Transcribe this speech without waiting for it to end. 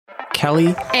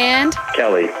Kelly and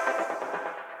Kelly.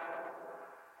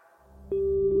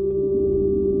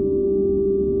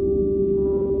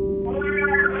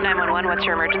 What's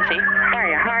your emergency?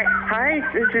 Hi.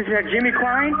 This is Jimmy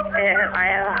Klein, and I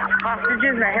have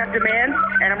hostages and I have demands,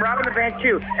 and I'm robbing the bank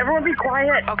too. Everyone be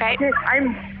quiet. Okay.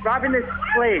 I'm robbing this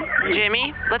place.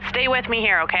 Jimmy, let's stay with me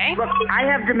here, okay? Look, I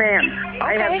have demands. Okay.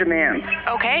 I have demands.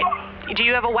 Okay. Do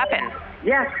you have a weapon?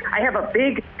 Yes, I have a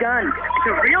big gun. It's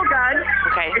a real gun.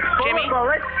 Okay. It's full Jimmy? of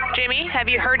bullets. Jimmy, have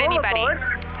you heard anybody?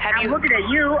 I'm looking at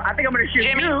you. I think I'm going to shoot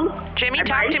you. Jimmy,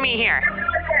 talk to me here.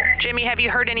 Jimmy, have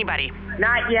you heard anybody?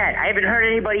 Not yet. I haven't heard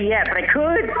anybody yet, but I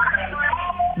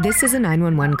could. This is a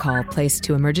 911 call placed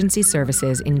to emergency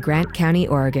services in Grant County,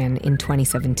 Oregon in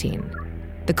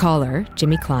 2017. The caller,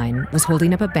 Jimmy Klein, was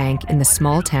holding up a bank in the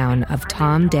small town of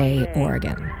Tom Day,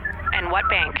 Oregon. And what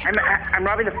bank? I'm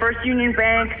robbing the First Union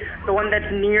Bank, the one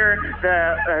that's near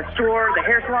the store, the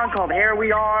hair salon called Here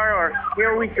We Are or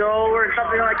Here We Go or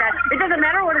something like that. It doesn't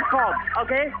matter what it's called,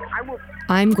 okay?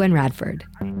 I'm Gwen Radford.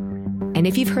 And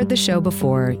if you've heard the show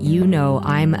before, you know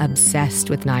I'm obsessed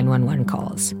with 911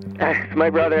 calls. It's my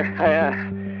brother.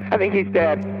 I think he's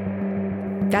dead.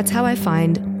 That's how I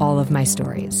find all of my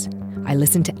stories. I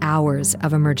listen to hours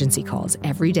of emergency calls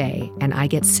every day, and I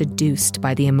get seduced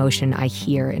by the emotion I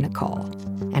hear in a call.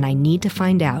 And I need to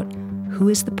find out who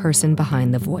is the person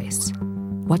behind the voice.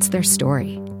 What's their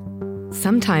story?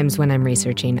 Sometimes when I'm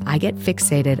researching, I get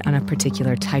fixated on a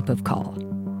particular type of call.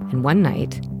 And one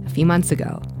night, a few months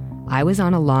ago, I was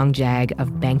on a long jag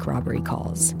of bank robbery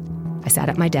calls. I sat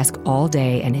at my desk all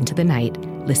day and into the night,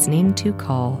 listening to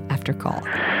call after call.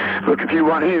 Look, if you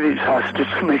want any of these hostages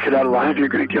to make it out alive, you're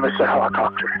going to give us a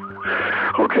helicopter.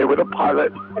 Okay, with a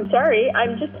pilot. I'm sorry.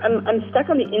 I'm stuck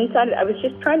on the inside. I was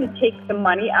just trying to take the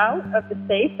money out of the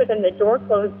safe, but then the door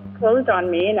closed on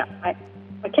me, and I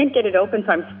can't get it open,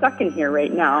 so I'm stuck in here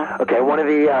right now. Okay, one of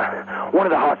the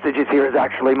hostages here is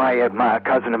actually my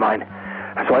cousin of mine.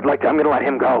 So I'm going to let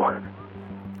him go.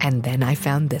 And then I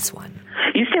found this one.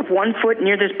 You step 1 foot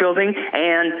near this building,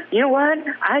 and you know what?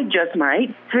 I just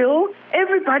might fill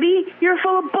everybody. You're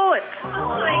full of bullets.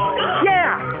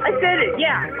 Yeah, I said it,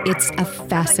 yeah. It's a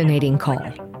fascinating call.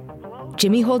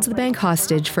 Jimmy holds the bank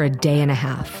hostage for a day and a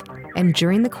half. And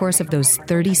during the course of those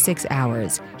 36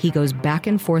 hours, he goes back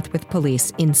and forth with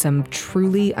police in some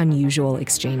truly unusual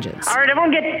exchanges. All right,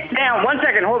 everyone get down. 1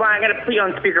 second. Hold on. I got to put you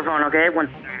on speakerphone, okay?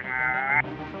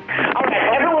 All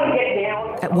right, everyone get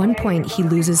down. At one point, he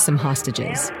loses some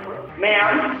hostages.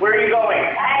 Ma'am, where are you going?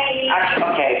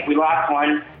 Okay, we lost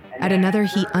one. At another,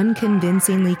 he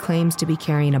unconvincingly claims to be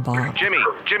carrying a bomb. Jimmy,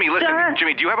 listen.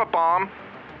 Jimmy, do you have a bomb?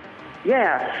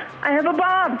 Yeah, I have a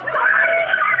bomb.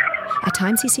 At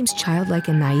times, he seems childlike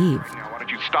and naive. Why don't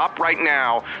you stop right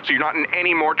now so you're not in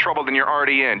any more trouble than you're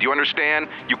already in? Do you understand?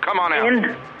 You come on out.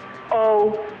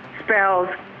 N-O spells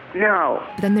no.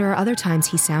 Then there are other times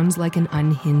he sounds like an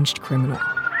unhinged criminal.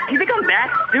 You think I'm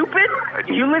that stupid?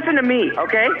 You listen to me,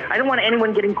 okay? I don't want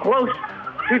anyone getting close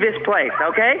to this place,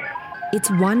 okay? It's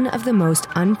one of the most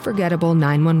unforgettable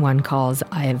 911 calls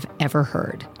I have ever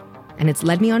heard. And it's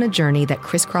led me on a journey that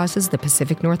crisscrosses the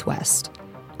Pacific Northwest,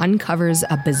 uncovers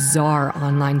a bizarre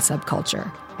online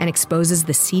subculture, and exposes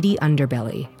the seedy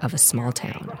underbelly of a small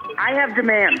town. I have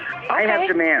demands. Okay. I have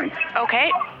demands.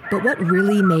 Okay. But what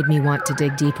really made me want to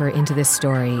dig deeper into this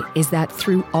story is that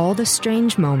through all the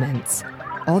strange moments,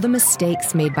 all the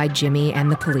mistakes made by Jimmy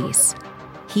and the police,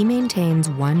 he maintains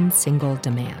one single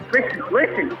demand.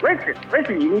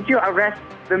 Listen, you need to arrest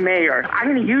the mayor. I'm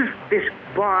going to use this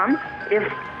bomb if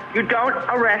you don't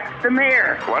arrest the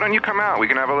mayor. Why don't you come out? We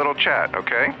can have a little chat,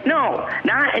 okay? No,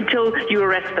 not until you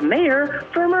arrest the mayor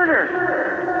for murder.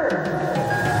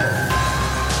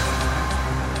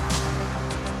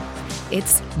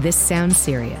 It's This Sounds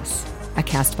Serious, a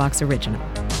CastBox original.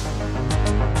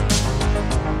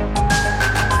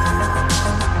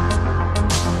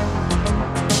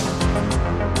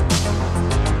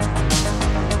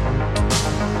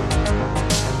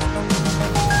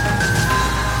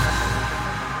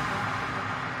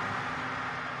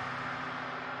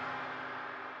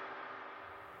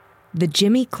 The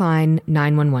Jimmy Klein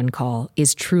 911 call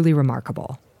is truly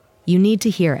remarkable. You need to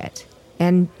hear it,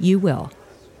 and you will.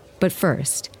 But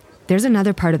first, there's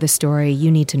another part of the story you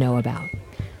need to know about.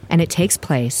 And it takes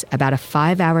place about a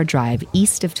 5-hour drive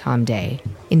east of Tom Day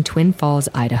in Twin Falls,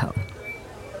 Idaho.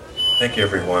 Thank you,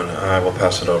 everyone. I will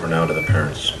pass it over now to the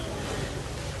parents.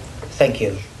 Thank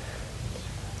you.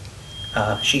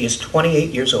 She is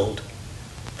 28 years old,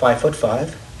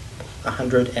 5'5",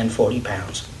 140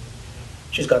 pounds.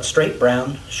 She's got straight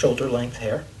brown, shoulder-length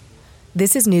hair.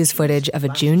 This is news footage of a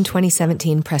June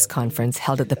 2017 press conference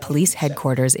held at the police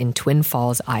headquarters in Twin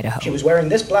Falls, Idaho. She was wearing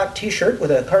this black t-shirt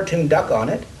with a cartoon duck on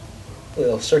it.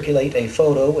 We'll circulate a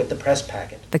photo with the press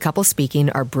packet. The couple speaking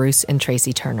are Bruce and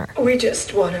Tracy Turner. We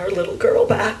just want our little girl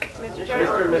back. Mr.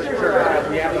 Turner,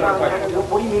 we have another question.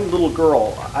 What do you mean, little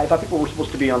girl? I thought people were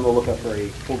supposed to be on the lookout for a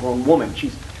full-grown woman.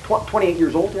 She's 28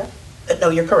 years old, yeah? No,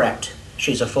 you're correct.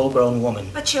 She's a full-grown woman.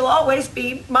 But she'll always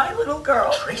be my little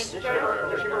girl.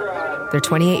 Their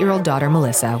 28-year-old daughter,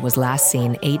 Melissa, was last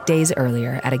seen 8 days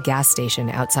earlier at a gas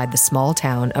station outside the small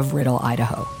town of Riddle,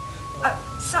 Idaho.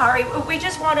 Sorry, we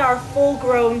just want our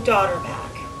full-grown daughter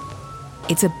back.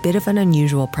 It's a bit of an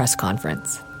unusual press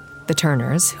conference. The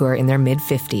Turners, who are in their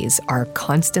mid-50s, are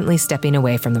constantly stepping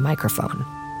away from the microphone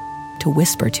to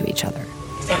whisper to each other.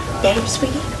 Is that better,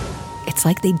 sweetie? It's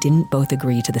like they didn't both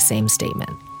agree to the same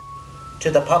statement. To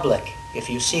the public,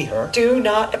 if you see her... Do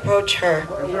not approach her.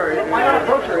 Why not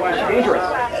approach her? Is she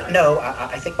dangerous? No,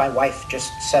 I think my wife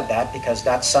just said that because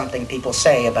that's something people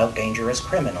say about dangerous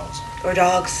criminals. Or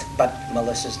dogs. But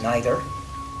Melissa's neither.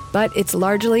 But it's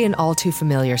largely an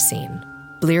all-too-familiar scene.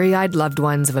 Bleary-eyed loved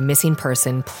ones of a missing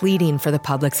person pleading for the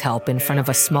public's help in front of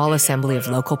a small assembly of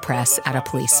local press at a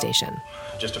police station.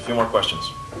 Just a few more questions.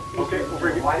 Okay,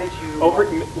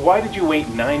 why did you wait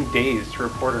 9 days to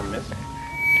report her missing?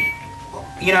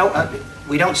 You know,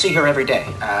 we don't see her every day.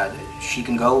 She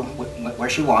can go where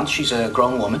she wants. She's a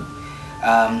grown woman.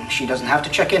 She doesn't have to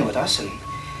check in with us,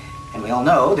 and we all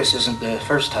know this isn't the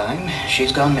first time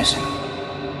she's gone missing.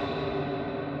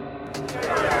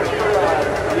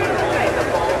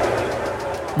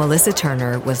 Melissa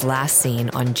Turner was last seen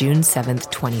on June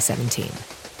 7th, 2017.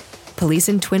 Police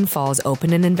in Twin Falls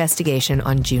opened an investigation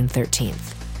on June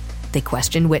 13th. They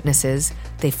questioned witnesses,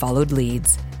 they followed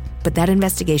leads, but that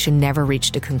investigation never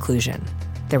reached a conclusion.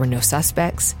 There were no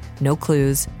suspects, no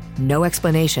clues, no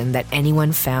explanation that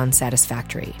anyone found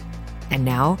satisfactory. And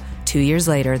now, 2 years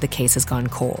later, the case has gone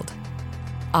cold.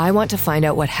 I want to find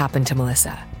out what happened to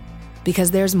Melissa, because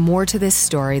there's more to this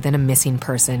story than a missing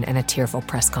person and a tearful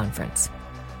press conference.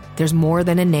 There's more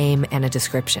than a name and a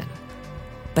description.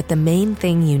 But the main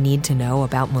thing you need to know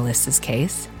about Melissa's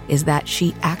case is that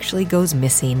she actually goes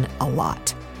missing a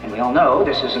lot. And we all know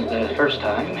this isn't the first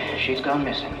time she's gone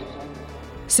missing.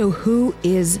 So who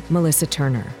is Melissa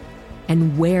Turner?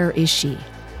 And where is she?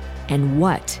 And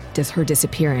what does her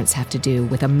disappearance have to do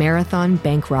with a marathon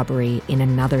bank robbery in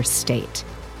another state?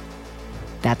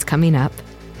 That's coming up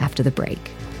after the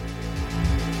break.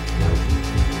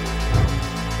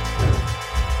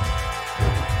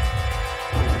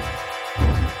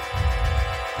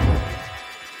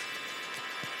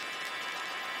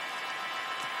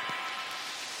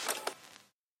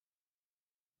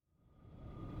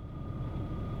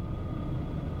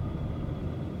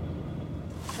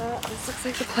 This looks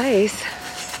like the place.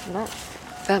 Not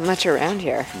that much around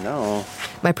here. No.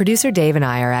 My producer Dave and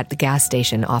I are at the gas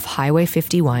station off Highway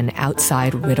 51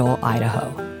 outside Riddle,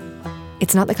 Idaho.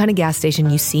 It's not the kind of gas station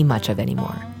you see much of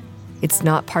anymore. It's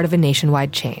not part of a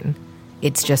nationwide chain.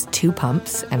 It's just 2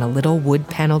 pumps and a little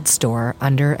wood-paneled store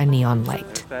under a neon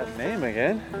light. That name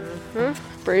again?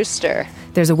 Brewster.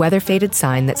 There's a weather-faded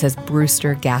sign that says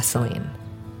Brewster Gasoline.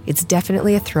 It's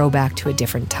definitely a throwback to a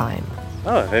different time.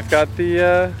 Oh, they've got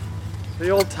the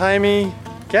old-timey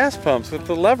gas pumps with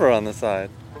the lever on the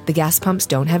side. The gas pumps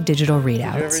don't have digital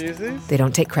readouts. Did you ever use these? They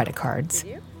don't take credit cards.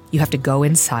 You have to go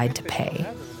inside to pay.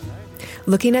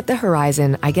 Looking at the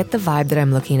horizon, I get the vibe that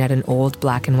I'm looking at an old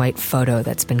black and white photo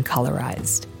that's been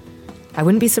colorized. I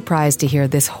wouldn't be surprised to hear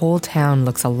this whole town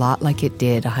looks a lot like it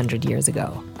did 100 years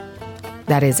ago.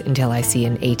 That is, until I see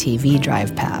an ATV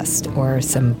drive past or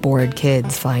some bored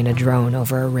kids flying a drone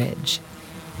over a ridge.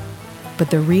 But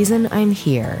the reason I'm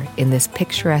here in this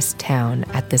picturesque town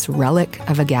at this relic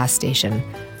of a gas station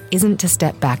isn't to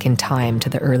step back in time to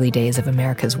the early days of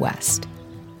America's West.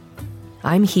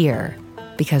 I'm here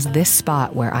because this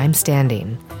spot where I'm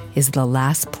standing is the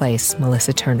last place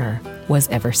Melissa Turner was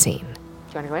ever seen. Do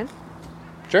you want to go in?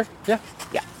 Sure, yeah.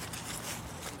 Yeah.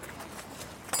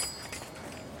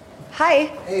 Hi.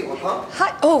 Hey, what pump?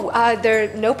 Hi. Oh,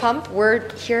 there's no pump. We're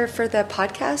here for the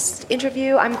podcast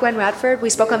interview. I'm Gwen Radford.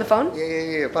 We spoke on the phone.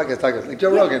 Yeah. Podcast. Like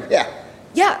Joe Rogan. Yeah.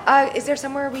 Yeah. Is there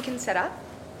somewhere we can set up?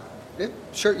 Yeah,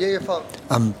 sure. Yeah, phone.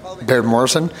 I'm Baird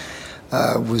Morrison.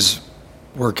 Was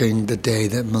working the day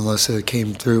that Melissa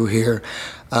came through here.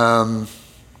 I'd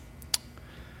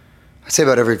say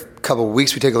about every couple of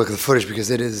weeks we take a look at the footage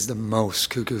because it is the most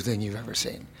cuckoo thing you've ever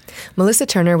seen. Melissa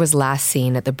Turner was last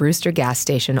seen at the Brewster gas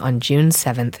station on June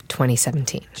 7th,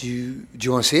 2017. Do you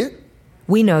want to see it?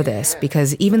 We know this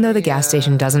because even though the gas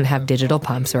station doesn't have digital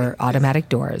pumps or automatic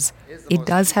doors, it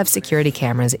does have security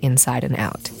cameras inside and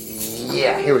out.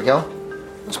 Yeah, here we go.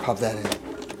 Let's pop that in.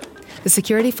 The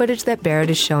security footage that Baird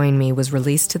is showing me was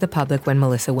released to the public when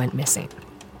Melissa went missing.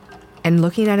 And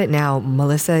looking at it now,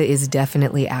 Melissa is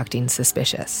definitely acting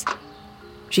suspicious.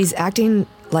 She's acting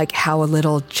like how a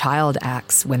little child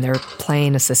acts when they're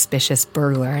playing a suspicious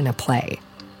burglar in a play.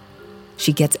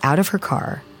 She gets out of her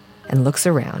car and looks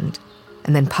around,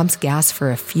 and then pumps gas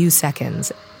for a few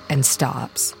seconds and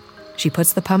stops. She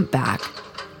puts the pump back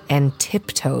and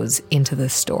tiptoes into the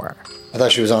store. I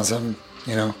thought she was on some,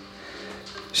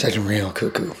 she's acting real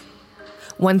cuckoo.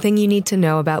 One thing you need to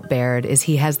know about Baird is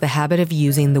he has the habit of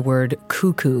using the word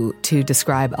cuckoo to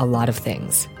describe a lot of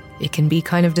things. It can be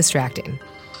kind of distracting.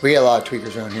 We get a lot of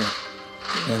tweakers around here,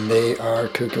 and they are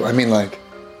cuckoo. I mean, like,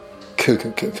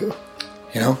 cuckoo,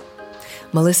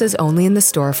 Melissa's only in the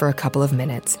store for a couple of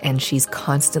minutes, and she's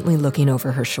constantly looking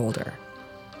over her shoulder.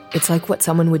 It's like what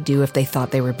someone would do if they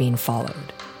thought they were being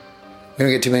followed. We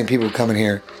don't get too many people who come in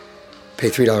here, pay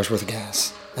 $3 worth of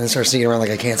gas, and then start sneaking around like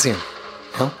I can't see them.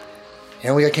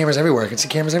 We got cameras everywhere. I can see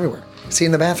cameras everywhere. I can see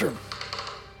in the bathroom.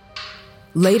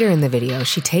 Later in the video,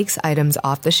 she takes items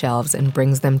off the shelves and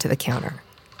brings them to the counter.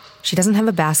 She doesn't have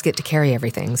a basket to carry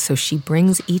everything, so she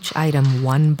brings each item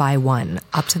one by one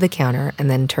up to the counter and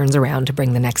then turns around to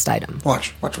bring the next item.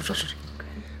 Watch.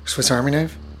 Swiss Army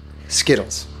knife,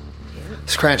 Skittles,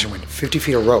 scratch and win, 50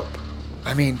 feet of rope.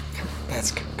 I mean,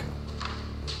 that's good.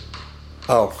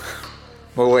 Oh,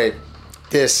 well, wait.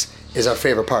 This is our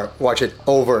favorite part. Watch it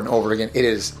over and over again. It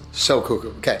is so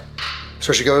cuckoo. Okay,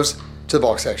 so she goes to the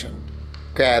bulk section,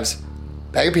 grabs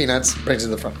a bag of peanuts, brings it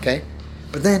to the front, okay?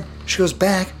 But then she goes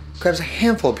back, grabs a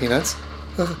handful of peanuts,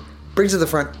 brings it to the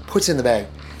front, puts it in the bag.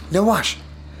 Now watch.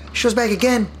 She goes back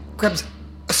again, grabs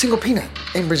a single peanut,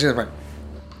 and brings it to the front.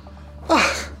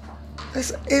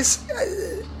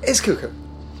 It's cuckoo.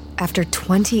 After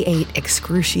 28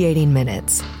 excruciating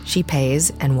minutes, she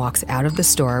pays and walks out of the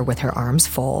store with her arms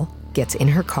full, gets in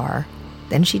her car,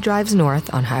 then she drives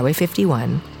north on Highway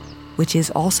 51, which is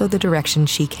also the direction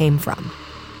she came from.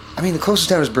 I mean, the closest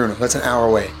town is Bruno. That's an hour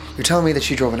away. You're telling me that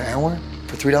she drove an hour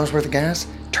for $3 worth of gas?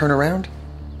 Turn around?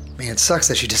 Man, it sucks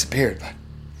that she disappeared, but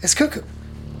it's cuckoo.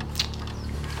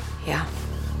 Yeah.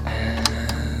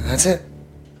 That's it.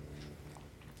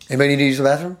 Anybody need to use the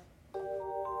bathroom?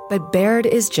 But Baird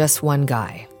is just one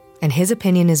guy, and his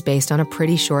opinion is based on a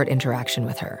pretty short interaction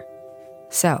with her.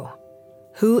 So,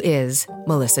 who is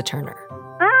Melissa Turner?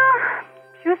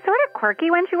 She was sort of quirky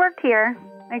when she worked here.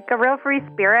 Like a real free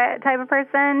spirit type of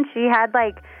person. She had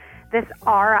this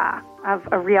aura of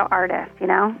a real artist,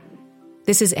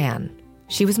 This is Anne.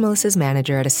 She was Melissa's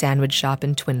manager at a sandwich shop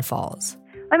in Twin Falls.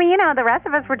 I mean, the rest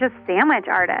of us were just sandwich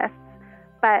artists.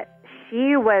 But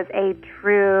she was a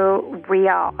true,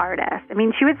 real artist. I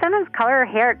mean, she would sometimes color her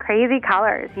hair crazy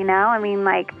colors,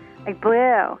 like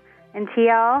blue and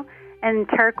teal and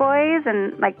turquoise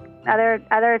and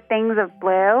other things of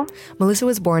blue. Melissa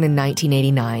was born in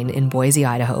 1989 in Boise,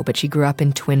 Idaho, but she grew up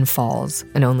in Twin Falls,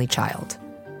 an only child.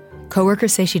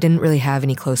 Coworkers say she didn't really have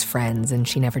any close friends and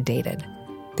she never dated.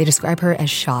 They describe her as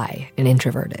shy and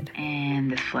introverted.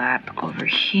 And the flap over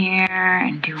here,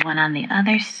 and do one on the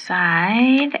other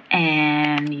side,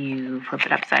 and you flip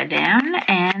it upside down,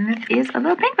 and this is a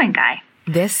little penguin guy.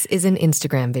 This is an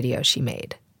Instagram video she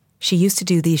made. She used to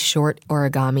do these short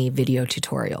origami video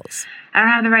tutorials. I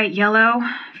don't have the right yellow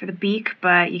for the beak,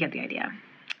 but you get the idea.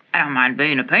 I don't mind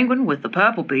being a penguin with the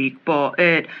purple beak, but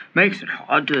it makes it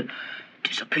hard to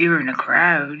disappear in a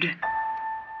crowd.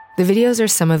 The videos are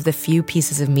some of the few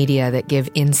pieces of media that give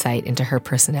insight into her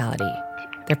personality.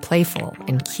 They're playful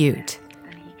and cute.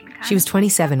 She was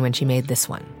 27 when she made this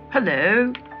one.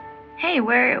 Hello. Hey,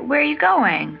 where are you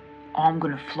going? I'm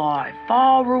gonna fly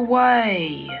far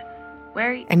away.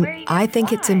 And I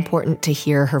think it's important to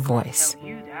hear her voice.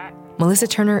 Melissa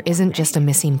Turner isn't just a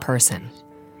missing person.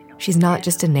 She's not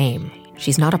just a name.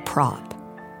 She's not a prop.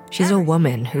 She's a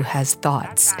woman who has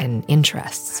thoughts and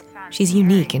interests. She's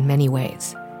unique in many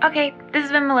ways. Okay, this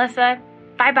has been Melissa.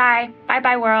 Bye-bye.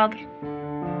 Bye-bye, world.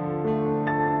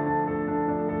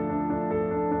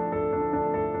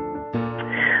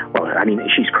 Well, I mean,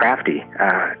 she's crafty.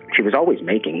 She was always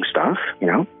making stuff,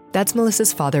 That's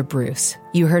Melissa's father, Bruce.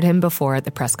 You heard him before at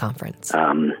the press conference.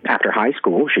 After high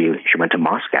school, she went to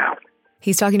Moscow.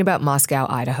 He's talking about Moscow,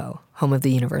 Idaho, home of the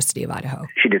University of Idaho.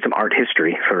 She did some art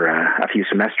history for a few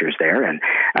semesters there,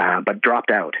 but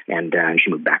dropped out, and she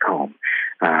moved back home.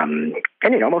 And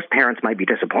most parents might be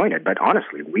disappointed, but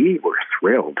honestly, we were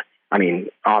thrilled. I mean,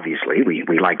 obviously,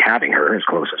 we liked having her as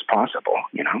close as possible,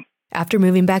 After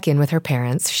moving back in with her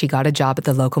parents, she got a job at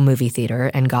the local movie theater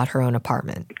and got her own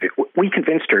apartment. We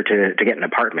convinced her to get an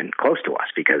apartment close to us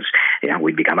because,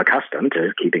 we'd become accustomed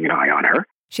to keeping an eye on her.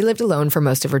 She lived alone for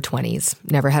most of her 20s,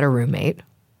 never had a roommate.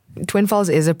 Twin Falls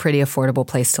is a pretty affordable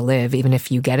place to live, even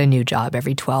if you get a new job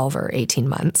every 12 or 18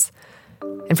 months.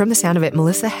 And from the sound of it,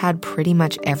 Melissa had pretty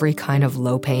much every kind of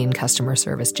low-paying customer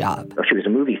service job. She was a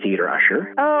movie theater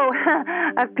usher. Oh,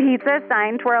 a pizza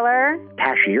sign twirler.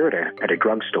 Cashier at a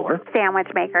drugstore. Sandwich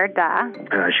maker, duh.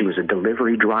 She was a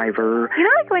delivery driver. You know,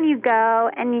 like when you go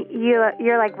and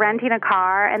you're like renting a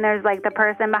car and there's like the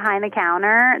person behind the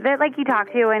counter that like you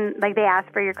talk to and like they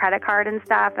ask for your credit card and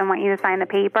stuff and want you to sign the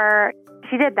paper.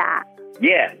 She did that.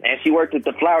 Yeah, and she worked at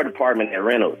the flower department at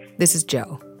Reynolds. This is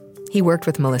Joe. He worked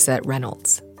with Melissa at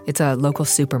Reynolds. It's a local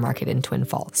supermarket in Twin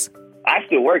Falls. I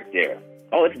still work there.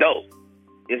 Oh, it's dope.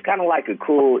 It's kind of like a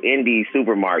cool indie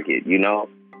supermarket,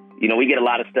 we get a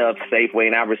lot of stuff Safeway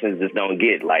and Albertsons just don't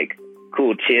get, like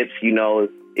cool chips,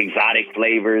 exotic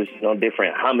flavors,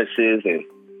 different hummuses and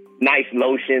nice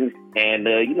lotions and,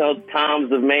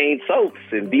 Tom's of Maine soaps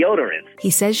and deodorants.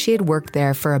 He says she had worked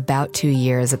there for about 2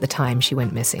 years at the time she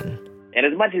went missing. And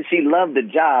as much as she loved the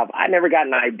job, I never got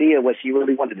an idea what she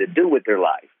really wanted to do with her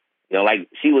life. Like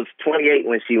she was 28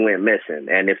 when she went missing.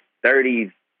 And if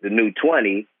 30's the new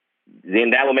 20,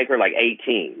 then that would make her like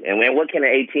 18. And what can an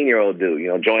 18-year-old do?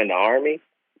 Join the army?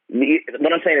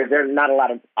 What I'm saying is there are not a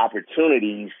lot of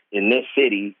opportunities in this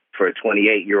city for a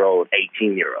 28-year-old,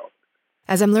 18-year-old.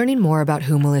 As I'm learning more about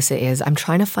who Melissa is, I'm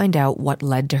trying to find out what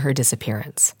led to her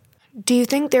disappearance. Do you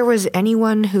think there was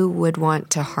anyone who would want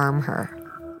to harm her?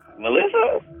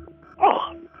 Melissa?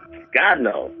 Oh, God,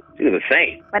 no. She was a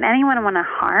saint. Would anyone want to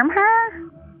harm her?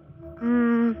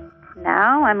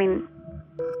 No. I mean,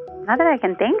 not that I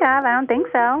can think of. I don't think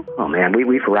so. Oh, man,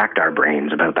 we've racked our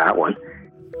brains about that one.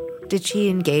 Did she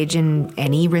engage in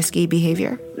any risky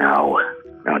behavior? No,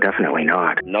 definitely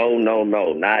not. No,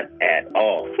 not at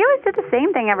all. She always did the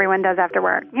same thing everyone does after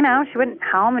work. She went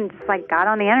home and just got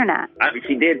on the internet.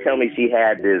 She did tell me she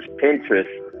had this Pinterest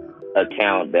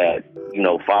account that,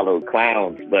 followed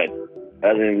clowns, but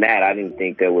other than that, I didn't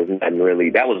think there was nothing really.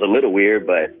 That was a little weird,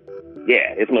 but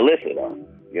yeah, it's Melissa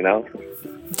though,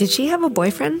 Did she have a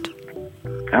boyfriend?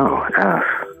 Oh,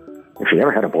 if she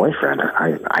ever had a boyfriend,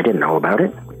 I didn't know about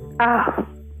it. Oh,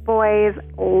 boys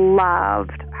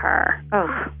loved her.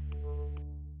 Oh.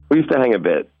 We used to hang a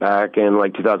bit back in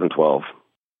 2012.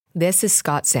 This is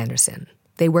Scott Sanderson.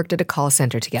 They worked at a call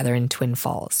center together in Twin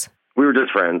Falls. We were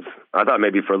just friends. I thought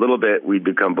maybe for a little bit we'd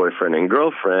become boyfriend and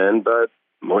girlfriend, but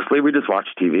mostly we just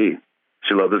watched TV.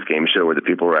 She loved this game show where the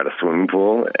people were at a swimming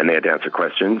pool and they had to answer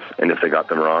questions, and if they got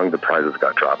them wrong, the prizes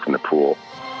got dropped in the pool.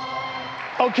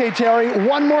 Okay, Terry,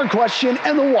 one more question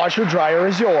and the washer dryer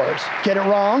is yours. Get it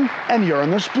wrong and you're in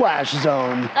the splash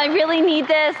zone. I really need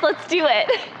this. Let's do it.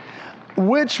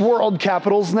 Which world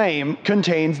capital's name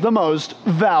contains the most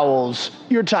vowels?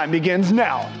 Your time begins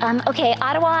now. Okay,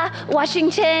 Ottawa,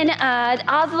 Washington,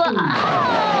 Oslo.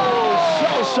 Oh,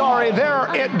 so sorry.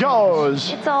 There it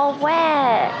goes. It's all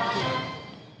wet.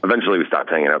 Eventually we stopped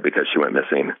hanging out because she went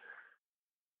missing.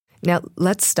 Now,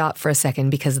 let's stop for a second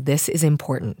because this is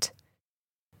important.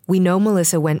 We know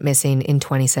Melissa went missing in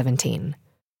 2017,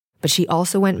 but she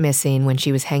also went missing when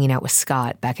she was hanging out with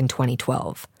Scott back in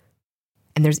 2012.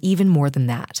 And there's even more than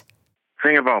that. The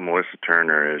thing about Melissa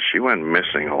Turner is she went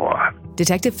missing a lot.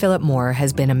 Detective Philip Moore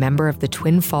has been a member of the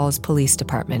Twin Falls Police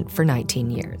Department for 19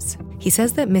 years. He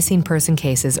says that missing person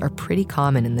cases are pretty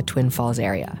common in the Twin Falls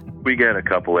area. We get a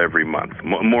couple every month,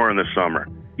 more in the summer.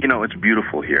 It's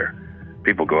beautiful here.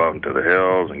 People go out into the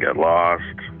hills and get lost,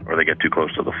 or they get too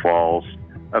close to the falls.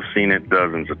 I've seen it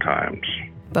dozens of times.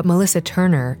 But Melissa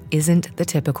Turner isn't the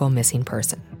typical missing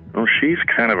person. Well, she's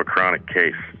kind of a chronic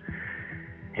case.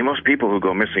 Most people who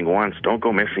go missing once don't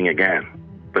go missing again.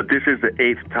 But this is the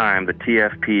 8th time the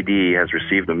TFPD has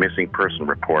received a missing person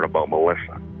report about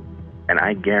Melissa. And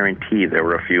I guarantee there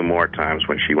were a few more times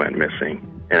when she went missing,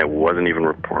 and it wasn't even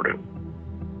reported.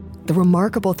 The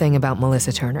remarkable thing about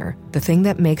Melissa Turner, the thing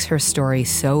that makes her story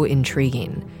so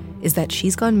intriguing, is that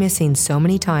she's gone missing so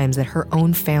many times that her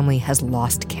own family has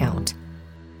lost count.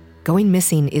 Going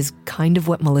missing is kind of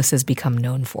what Melissa's become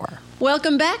known for.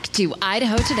 Welcome back to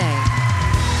Idaho Today.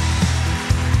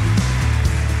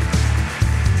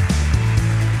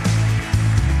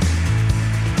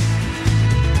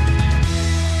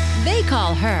 They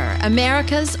call her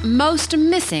America's most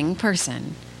missing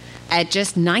person. At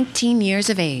just 19 years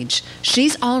of age,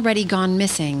 she's already gone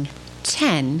missing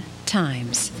 10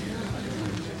 times.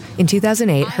 In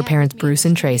 2008, her parents Bruce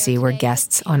and Tracy were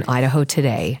guests on Idaho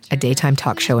Today, a daytime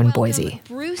talk show in Boise.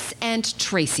 Bruce and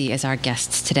Tracy as our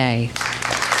guests today.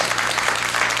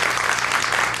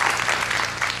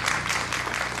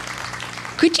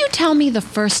 Could you tell me the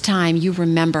first time you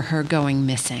remember her going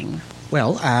missing?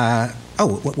 Well,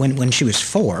 when she was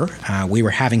 4, we were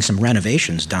having some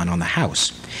renovations done on the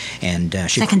house, and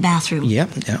she second bathroom. Yep,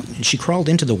 she crawled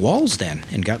into the walls then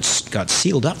and got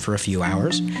sealed up for a few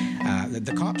hours.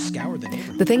 The cops scoured the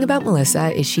neighborhood. The thing about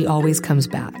Melissa is she always comes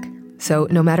back. So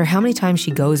no matter how many times she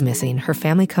goes missing, her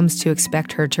family comes to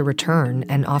expect her to return,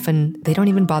 and often they don't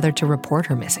even bother to report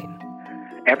her missing.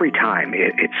 Every time,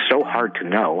 it's so hard to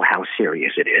know how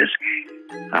serious it is.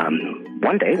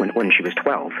 One day, when she was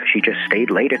 12, she just stayed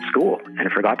late at school and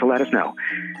forgot to let us know.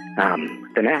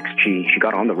 The next, she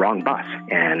got on the wrong bus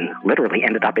and literally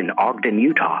ended up in Ogden,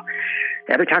 Utah.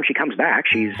 Every time she comes back,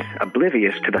 she's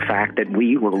oblivious to the fact that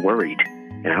we were worried.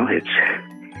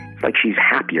 It's like she's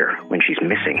happier when she's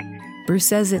missing. Bruce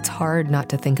says it's hard not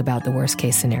to think about the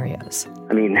worst-case scenarios.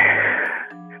 I mean,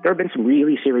 there have been some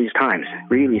really serious times,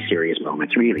 really serious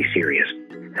moments, really serious.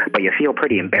 But you feel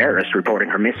pretty embarrassed reporting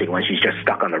her missing when she's just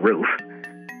stuck on the roof,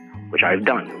 which I've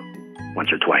done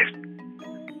once or twice.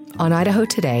 On Idaho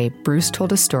Today, Bruce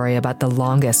told a story about the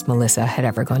longest Melissa had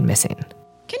ever gone missing.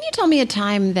 Can you tell me a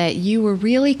time that you were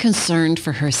really concerned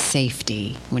for her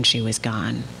safety when she was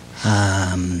gone?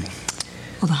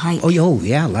 Oh, the hike. Oh,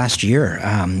 yeah, last year.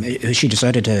 She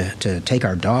decided to take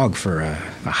our dog for a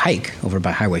hike over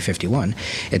by Highway 51.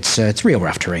 It's real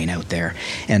rough terrain out there.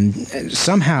 And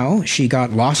somehow she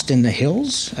got lost in the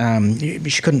hills.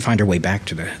 She couldn't find her way back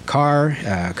to the car,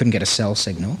 couldn't get a cell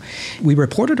signal. We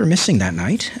reported her missing that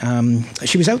night.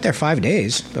 She was out there 5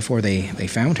 days before they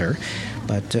found her.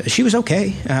 But she was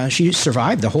okay. She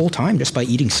survived the whole time just by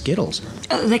eating Skittles.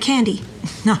 The candy,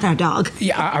 not our dog.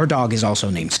 Yeah, our dog is also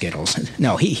named Skittles.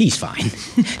 No, he's fine.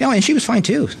 No, and she was fine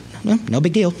too. No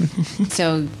big deal.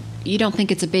 So you don't think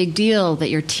it's a big deal that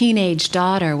your teenage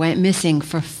daughter went missing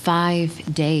for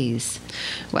 5 days?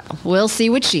 Well, we'll see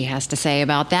what she has to say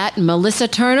about that. Melissa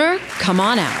Turner, come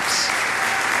on out.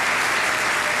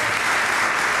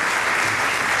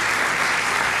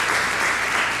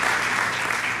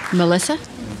 Melissa?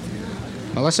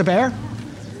 Melissa Bear?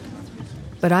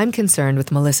 But I'm concerned with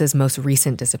Melissa's most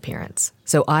recent disappearance,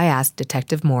 so I asked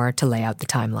Detective Moore to lay out the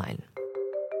timeline.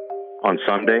 On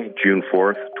Sunday, June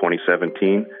 4th,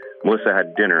 2017, Melissa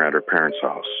had dinner at her parents'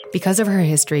 house. Because of her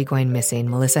history going missing,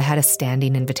 Melissa had a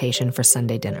standing invitation for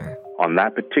Sunday dinner. On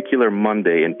that particular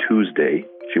Monday and Tuesday,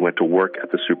 she went to work at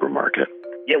the supermarket.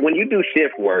 Yeah, when you do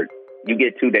shift work, you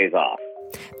get 2 days off.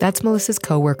 That's Melissa's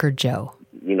coworker, Joe.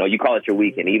 You call it your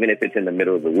weekend, even if it's in the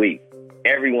middle of the week.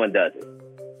 Everyone does it.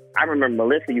 I remember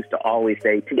Melissa used to always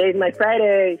say, "Today's my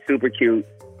Friday." Super cute,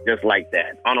 just like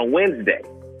that, on a Wednesday.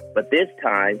 But this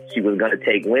time, she was going to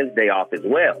take Wednesday off as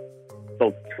well.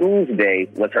 So Tuesday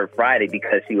was her Friday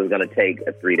because she was going to take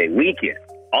a 3-day weekend.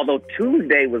 Although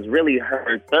Tuesday was really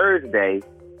her Thursday,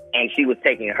 and she was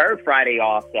taking her Friday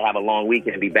off to have a long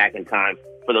weekend and be back in time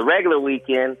for the regular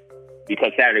weekend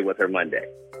because Saturday was her Monday.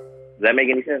 Does that make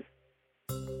any sense?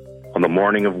 On the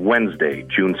morning of Wednesday,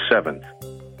 June 7th,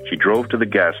 she drove to the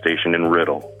gas station in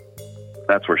Riddle.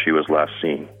 That's where she was last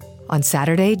seen. On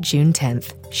Saturday, June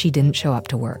 10th, she didn't show up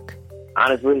to work.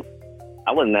 Honestly,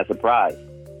 I wasn't that surprised.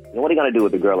 What are you going to do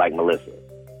with a girl like Melissa?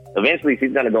 Eventually,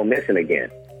 she's going to go missing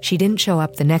again. She didn't show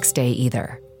up the next day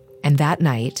either. And that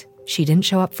night, she didn't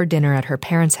show up for dinner at her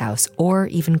parents' house or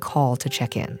even call to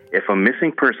check in. If a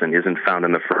missing person isn't found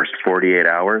in the first 48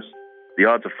 hours, the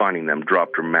odds of finding them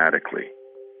drop dramatically.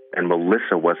 And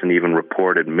Melissa wasn't even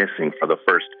reported missing for the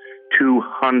first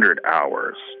 200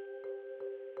 hours.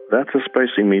 That's a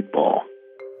spicy meatball.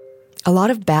 A lot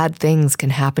of bad things can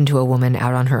happen to a woman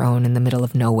out on her own in the middle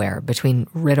of nowhere between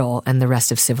Riddle and the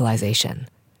rest of civilization.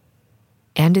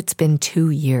 And it's been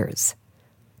 2 years.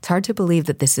 It's hard to believe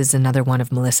that this is another one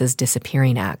of Melissa's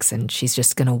disappearing acts and she's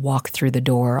just going to walk through the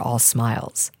door all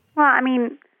smiles. Well,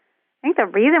 I think the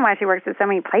reason why she works at so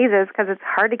many places is because it's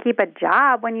hard to keep a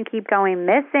job when you keep going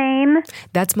missing.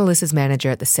 That's Melissa's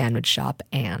manager at the sandwich shop,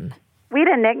 Anne. We had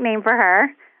a nickname for her,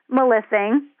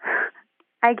 Melissing.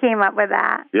 I came up with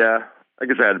that. Yeah, I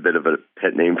guess I had a bit of a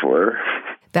pet name for her.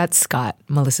 That's Scott,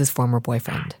 Melissa's former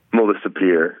boyfriend. Melissa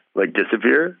Peer. Like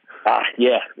disappear?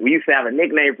 Yeah. We used to have a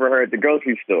nickname for her at the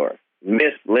grocery store,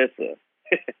 Miss Lissa.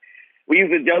 We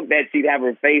used to joke that she'd have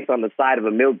her face on the side of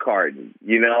a milk carton,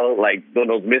 like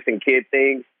those missing kid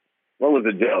things. What was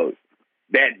the joke?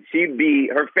 That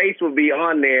her face would be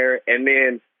on there, and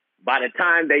then by the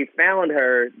time they found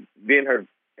her, then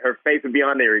her face would be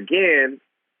on there again,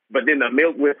 but then the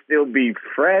milk would still be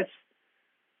fresh.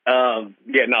 That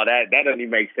doesn't even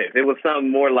make sense. It was something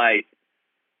more like,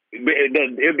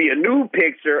 it'd be a new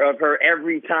picture of her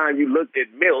every time you looked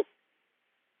at milk.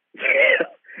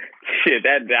 Shit,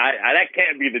 that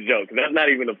can't be the joke. That's not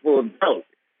even a full joke.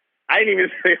 I didn't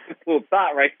even say a full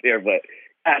thought right there, but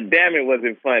God damn, it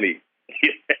wasn't funny.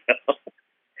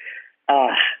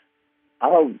 I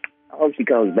hope she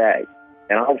comes back,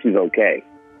 and I hope she's okay.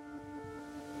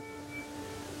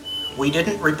 We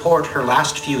didn't report her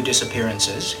last few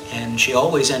disappearances, and she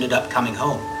always ended up coming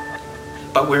home.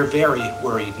 But we're very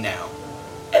worried now.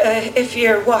 If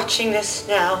you're watching this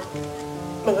now,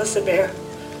 Melissa Bear,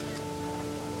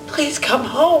 please come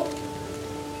home.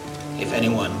 If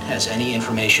anyone has any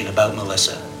information about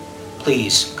Melissa,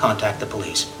 please contact the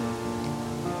police.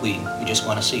 We just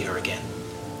want to see her again.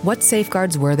 What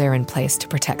safeguards were there in place to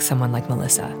protect someone like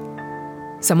Melissa?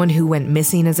 Someone who went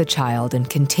missing as a child and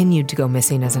continued to go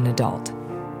missing as an adult.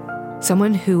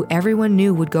 Someone who everyone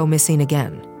knew would go missing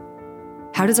again.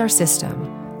 How does our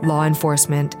system, law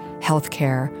enforcement,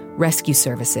 healthcare, rescue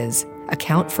services,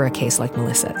 account for a case like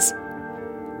Melissa's?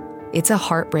 It's a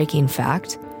heartbreaking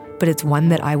fact, but it's one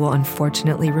that I will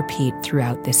unfortunately repeat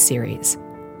throughout this series.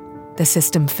 The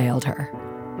system failed her.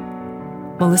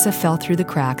 Melissa fell through the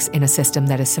cracks in a system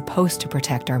that is supposed to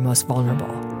protect our most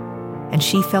vulnerable. And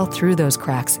she fell through those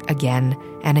cracks again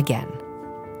and again.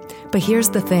 But here's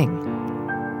the thing.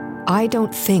 I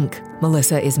don't think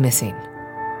Melissa is missing.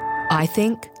 I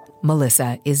think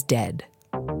Melissa is dead.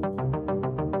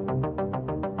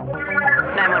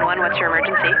 911, what's your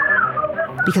emergency?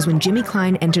 Because when Jimmy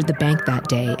Klein entered the bank that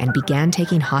day and began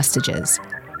taking hostages,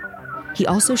 he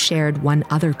also shared one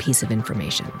other piece of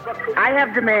information. I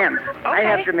have demands. I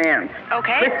have demands.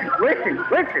 Okay.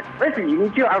 Listen. You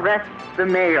need to arrest the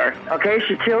mayor, okay?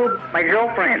 She killed my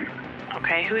girlfriend.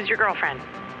 Okay, who's your girlfriend?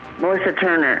 Melissa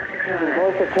Turner.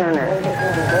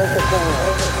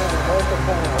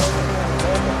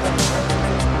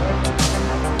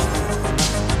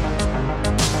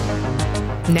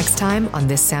 Next time on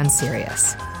This Sounds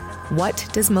Serious. What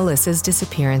does Melissa's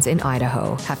disappearance in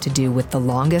Idaho have to do with the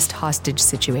longest hostage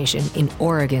situation in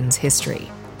Oregon's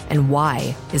history? And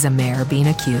why is a mayor being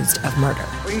accused of murder?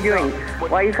 What are you doing?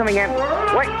 Why are you coming in?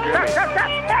 What? Stop!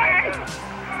 Hey!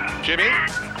 Jimmy,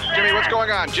 what's going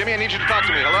on? Jimmy, I need you to talk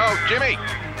to me. Hello? Jimmy,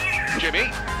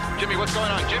 what's going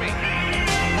on? Jimmy?